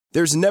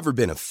There's never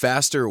been a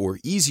faster or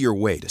easier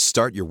way to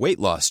start your weight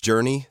loss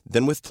journey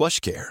than with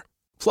PlushCare.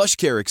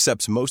 PlushCare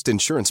accepts most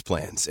insurance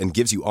plans and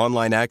gives you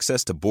online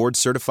access to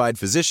board-certified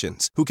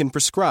physicians who can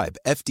prescribe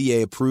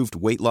FDA-approved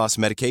weight loss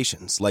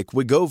medications like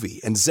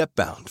Wegovy and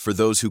Zepbound for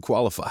those who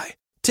qualify.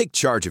 Take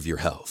charge of your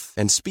health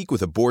and speak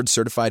with a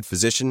board-certified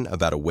physician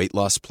about a weight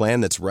loss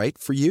plan that's right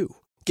for you.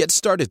 Get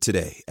started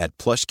today at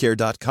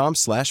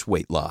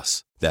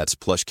plushcare.com/weight-loss. That's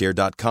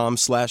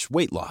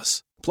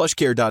plushcare.com/weight-loss.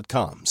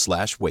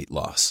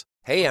 plushcare.com/weight-loss.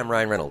 Hey, I'm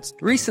Ryan Reynolds.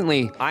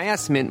 Recently, I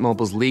asked Mint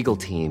Mobile's legal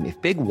team if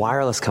big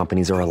wireless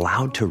companies are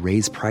allowed to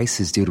raise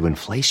prices due to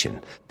inflation.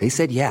 They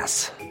said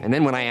yes. And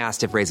then when I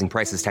asked if raising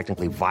prices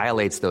technically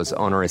violates those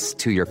onerous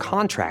two-year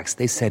contracts,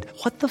 they said,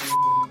 "What the f***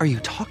 are you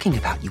talking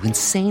about, you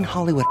insane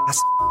Hollywood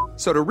ass?"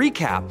 So to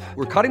recap,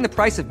 we're cutting the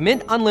price of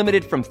Mint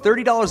Unlimited from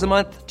 $30 a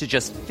month to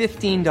just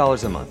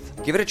 $15 a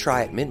month. Give it a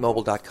try at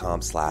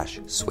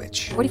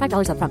mintmobile.com/switch.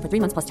 $45 up front for 3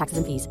 months plus taxes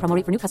and fees. Promo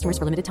rate for new customers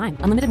for limited time.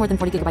 Unlimited more than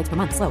 40 gigabytes per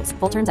month. Slows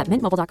full terms at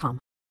mintmobile.com.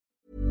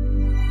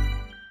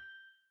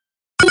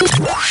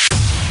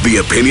 The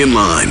Opinion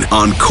Line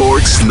on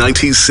Cork's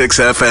 96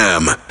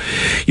 FM.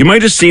 You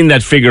might have seen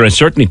that figure. I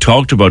certainly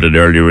talked about it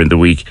earlier in the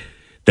week,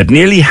 that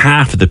nearly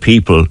half of the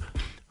people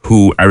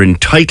who are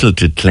entitled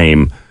to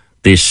claim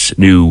this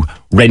new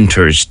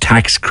renters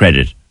tax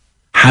credit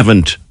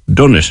haven't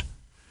done it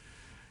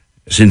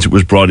since it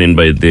was brought in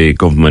by the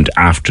government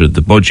after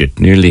the budget.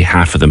 Nearly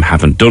half of them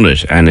haven't done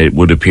it, and it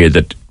would appear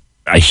that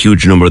a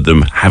huge number of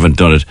them haven't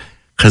done it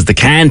because they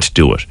can't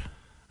do it.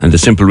 And the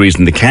simple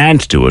reason they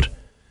can't do it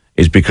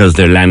is because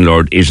their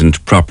landlord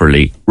isn't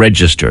properly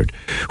registered,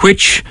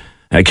 which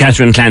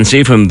Catherine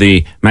Clancy from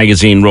the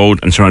magazine Road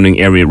and Surrounding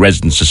Area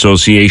Residents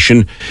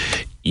Association,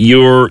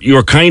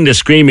 you're kind of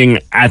screaming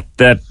at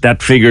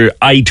that figure.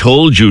 I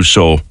told you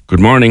so. Good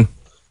morning.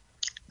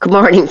 Good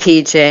morning,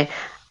 PJ.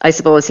 I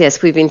suppose,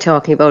 yes, we've been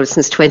talking about it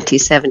since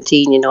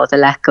 2017, the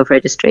lack of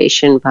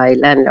registration by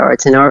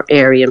landlords in our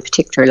area in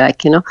particular,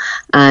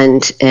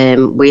 and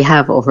we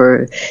have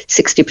over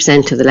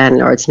 60% of the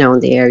landlords now in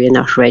the area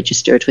not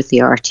registered with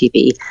the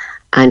RTB,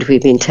 and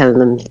we've been telling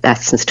them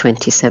that since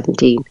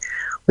 2017.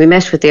 We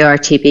met with the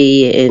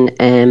RTB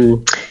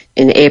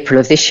in April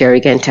of this year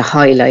again to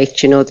highlight,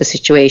 the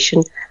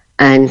situation.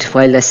 And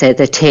while they said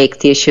they take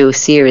the issue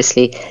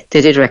seriously,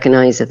 they did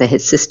recognise that they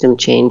had system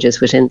changes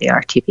within the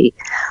RTB.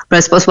 But I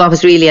suppose what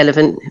was really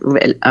evident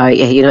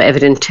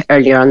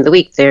earlier on in the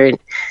week there,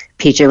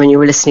 PJ, when you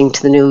were listening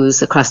to the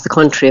news across the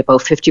country,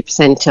 about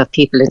 50% of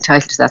people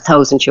entitled to that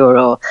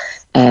 €1,000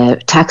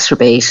 tax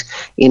rebate,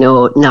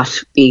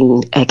 not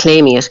being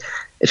claiming it.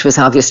 It was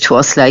obvious to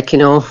us, that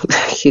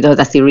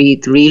the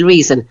real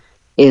reason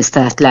is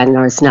that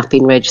landlords not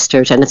being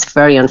registered, and it's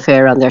very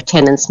unfair on their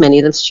tenants, many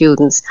of them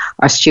students,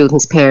 or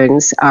students'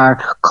 parents, or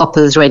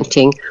couples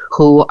renting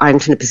who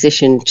aren't in a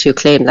position to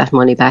claim that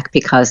money back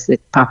because the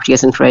property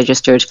isn't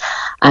registered,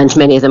 and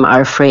many of them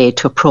are afraid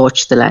to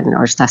approach the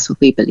landlords. That's what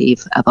we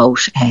believe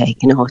about the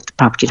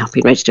property not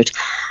being registered.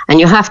 And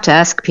you have to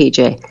ask,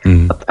 PJ,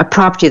 a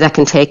property that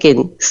can take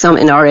in,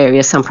 in our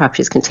area, some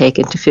properties can take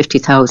into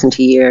 50,000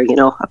 a year,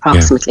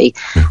 approximately,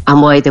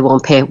 and why they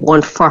won't pay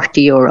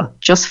 €140,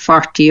 just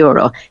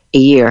 €40 a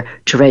year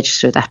to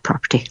register that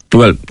property.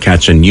 Well,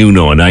 Catherine,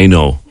 and I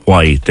know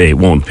why they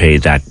won't pay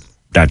that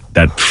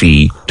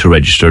fee to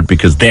register it,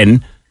 because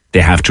then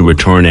they have to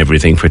return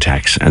everything for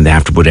tax and they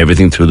have to put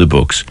everything through the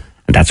books,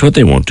 and that's what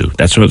they won't do.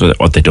 That's what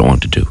they don't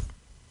want to do.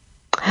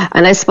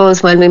 And I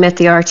suppose when we met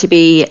the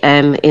RTB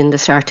in the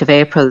start of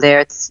April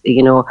there, it's,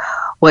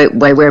 why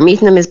we're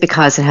meeting them is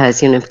because it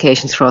has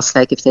implications for us,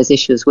 like if there's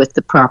issues with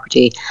the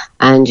property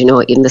and,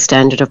 in the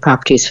standard of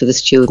properties for the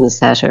students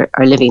that are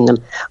living them.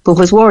 But it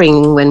was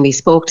worrying when we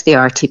spoke to the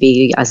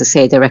RTB, as I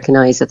say, they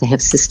recognise that they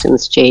have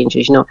systems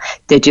changes.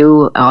 They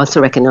do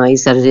also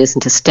recognise that it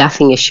isn't a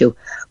staffing issue,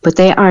 but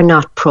they are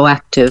not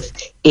proactive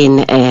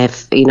in,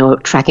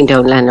 tracking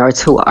down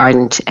landlords who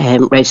aren't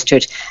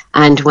registered.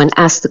 And when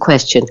asked the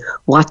question,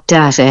 what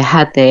data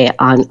had they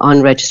on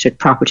unregistered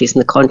properties in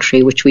the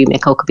country, which we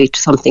make out could be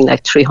something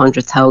like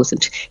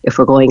 300,000 if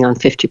we're going on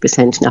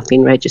 50% not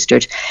being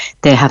registered,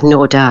 they have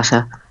no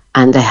data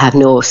and they have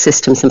no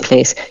systems in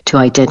place to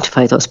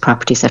identify those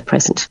properties at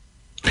present.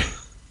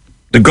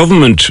 The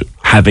government,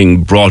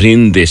 having brought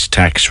in this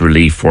tax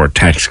relief or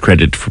tax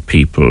credit for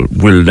people,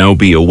 will now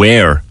be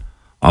aware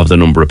of the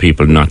number of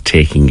people not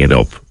taking it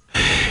up.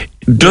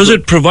 Does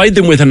it provide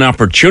them with an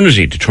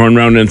opportunity to turn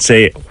around and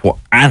say,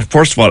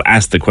 first of all,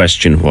 ask the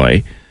question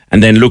why,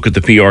 and then look at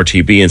the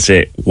PRTB and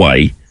say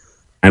why,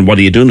 and what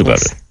are you doing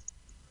about it?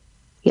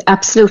 Yeah,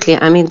 absolutely.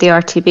 I mean, the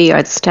RTB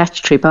are the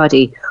statutory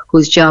body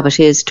whose job it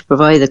is to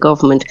provide the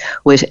government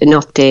with an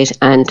update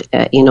and,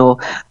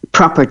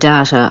 proper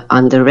data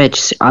on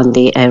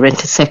the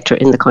rented sector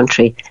in the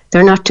country.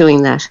 They're not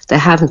doing that. They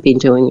haven't been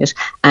doing it.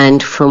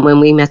 And from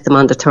when we met them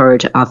on the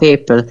 3rd of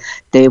April,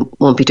 they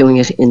won't be doing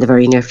it in the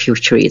very near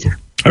future either.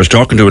 I was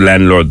talking to a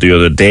landlord the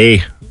other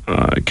day,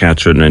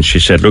 Catherine, and she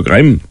said, look,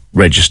 I'm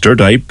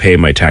registered. I pay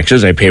my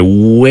taxes. I pay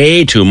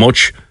way too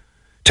much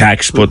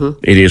tax, but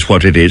it is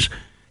what it is.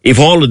 if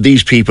all of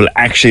these people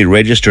actually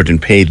registered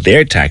and paid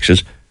their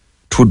taxes,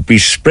 it would be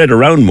spread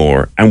around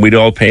more and we'd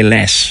all pay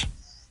less.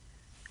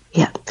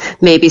 Yeah,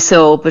 maybe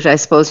so, but I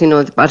suppose,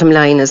 the bottom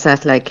line is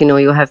that,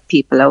 you have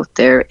people out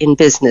there in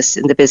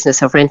the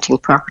business of renting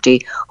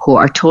property, who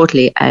are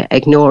totally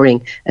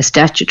ignoring a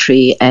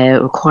statutory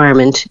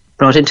requirement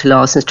brought into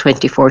law since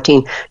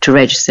 2014 to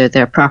register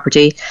their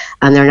property,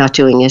 and they're not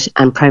doing it,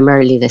 and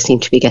primarily they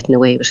seem to be getting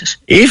away with it.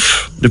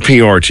 If the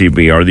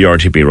PRTB, or the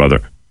RTB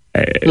rather,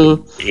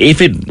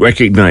 if it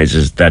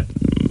recognises that,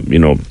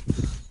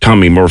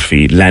 Tommy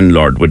Murphy,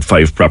 landlord with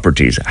 5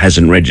 properties,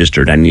 hasn't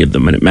registered any of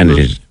them and it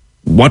manages,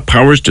 what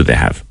powers do they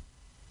have?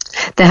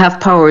 They have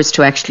powers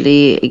to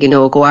actually,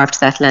 go after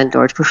that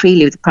landlord. But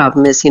really the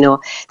problem is,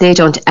 they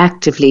don't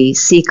actively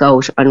seek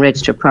out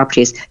unregistered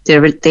properties.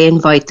 They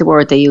invite, the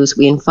word they use,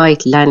 we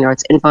invite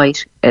landlords,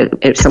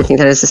 something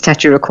that is a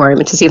statutory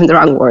requirement is even the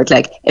wrong word,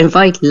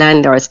 invite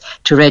landlords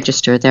to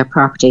register their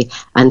property,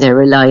 and they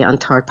rely on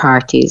third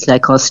parties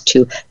like us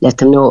to let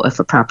them know if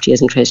a property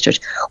isn't registered.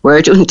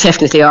 We're doing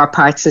definitely our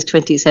part since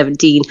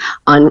 2017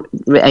 on,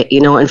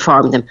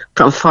 inform them.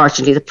 But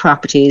unfortunately, the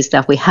properties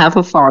that we have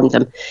informed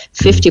them,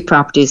 50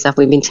 properties that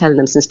we've been telling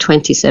them since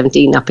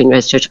 2017 not being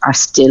registered, are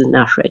still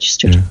not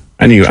registered. Yeah.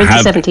 And you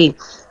 2017.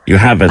 You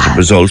have, as a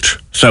result,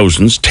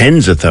 thousands,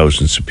 tens of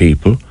thousands of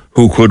people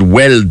who could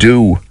well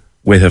do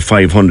with a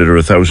 500 or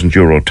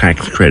 €1,000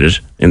 tax credit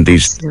in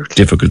these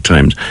difficult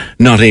times,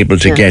 not able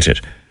to get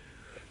it.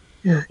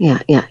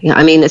 Yeah.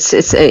 I mean, it's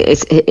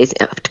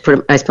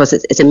I suppose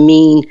it's a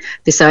mean.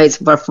 Besides,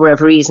 for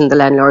whatever reason, the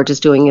landlord is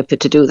doing it,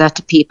 but to do that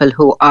to people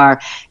who are,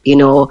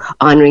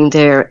 honouring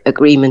their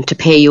agreement to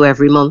pay you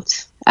every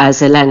month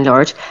as a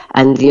landlord,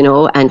 and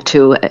and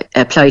to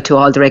apply to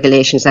all the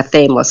regulations that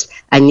they must,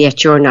 and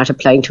yet you're not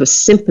applying to a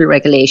simple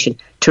regulation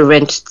to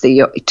register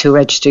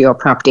your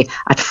property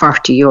at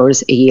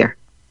 €40 a year.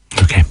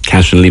 Okay,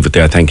 Catherine, leave it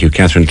there. Thank you,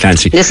 Catherine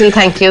Clancy. Listen,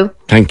 thank you.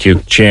 Thank you,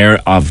 Chair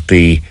of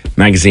the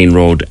Magazine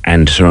Road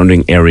and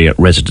Surrounding Area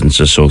Residents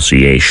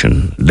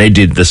Association. They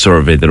did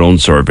their own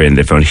survey, and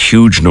they found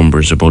huge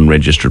numbers of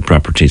unregistered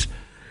properties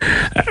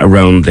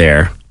around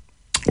there.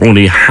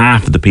 Only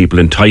half of the people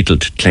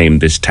entitled to claim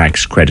this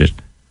tax credit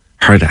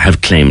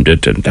have claimed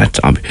it, and that's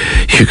obvious.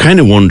 You kind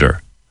of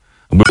wonder.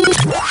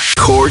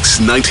 Cork's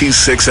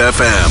 96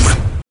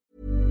 FM.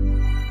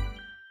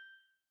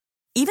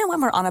 Even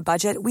when we're on a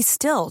budget, we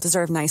still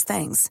deserve nice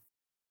things.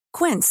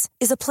 Quince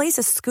is a place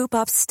to scoop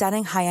up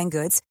stunning high-end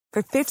goods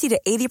for 50 to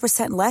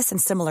 80% less than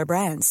similar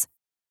brands.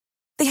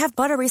 They have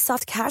buttery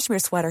soft cashmere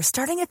sweaters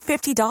starting at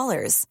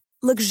 $50,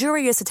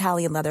 luxurious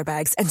Italian leather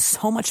bags, and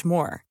so much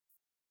more.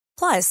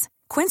 Plus,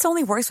 Quince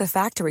only works with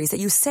factories that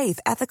use safe,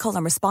 ethical,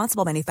 and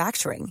responsible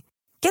manufacturing.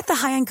 Get the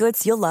high-end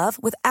goods you'll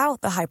love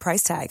without the high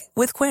price tag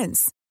with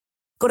Quince.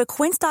 Go to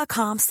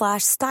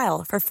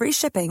quince.com/style for free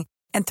shipping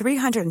and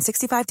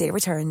 365-day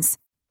returns.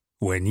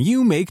 When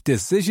you make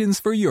decisions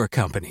for your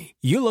company,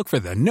 you look for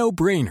the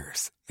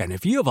no-brainers. And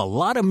if you have a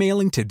lot of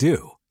mailing to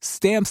do,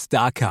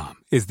 Stamps.com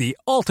is the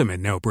ultimate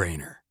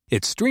no-brainer.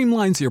 It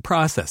streamlines your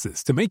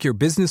processes to make your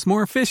business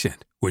more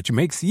efficient, which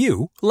makes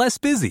you less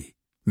busy.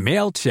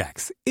 Mail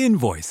checks,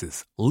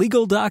 invoices,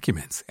 legal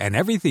documents, and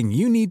everything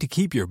you need to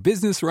keep your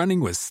business running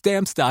with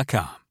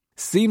Stamps.com.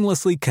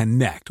 Seamlessly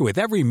connect with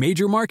every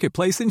major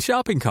marketplace and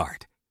shopping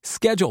cart.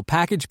 Schedule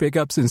package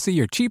pickups and see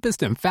your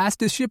cheapest and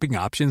fastest shipping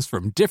options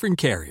from different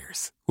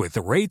carriers, with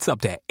rates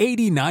up to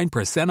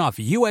 89% off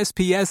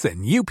USPS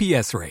and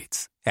UPS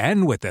rates.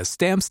 And with the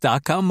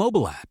Stamps.com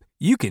mobile app,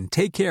 you can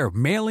take care of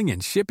mailing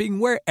and shipping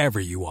wherever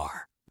you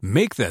are.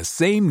 Make the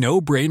same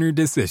no-brainer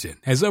decision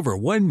as over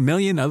 1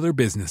 million other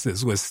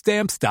businesses with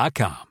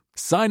Stamps.com.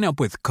 Sign up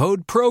with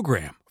code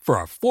PROGRAM for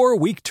a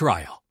 4-week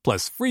trial,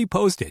 plus free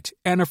postage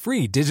and a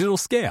free digital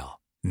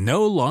scale.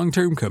 No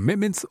long-term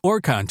commitments or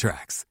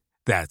contracts.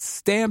 That's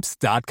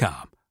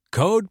Stamps.com.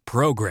 Code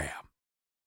PROGRAM.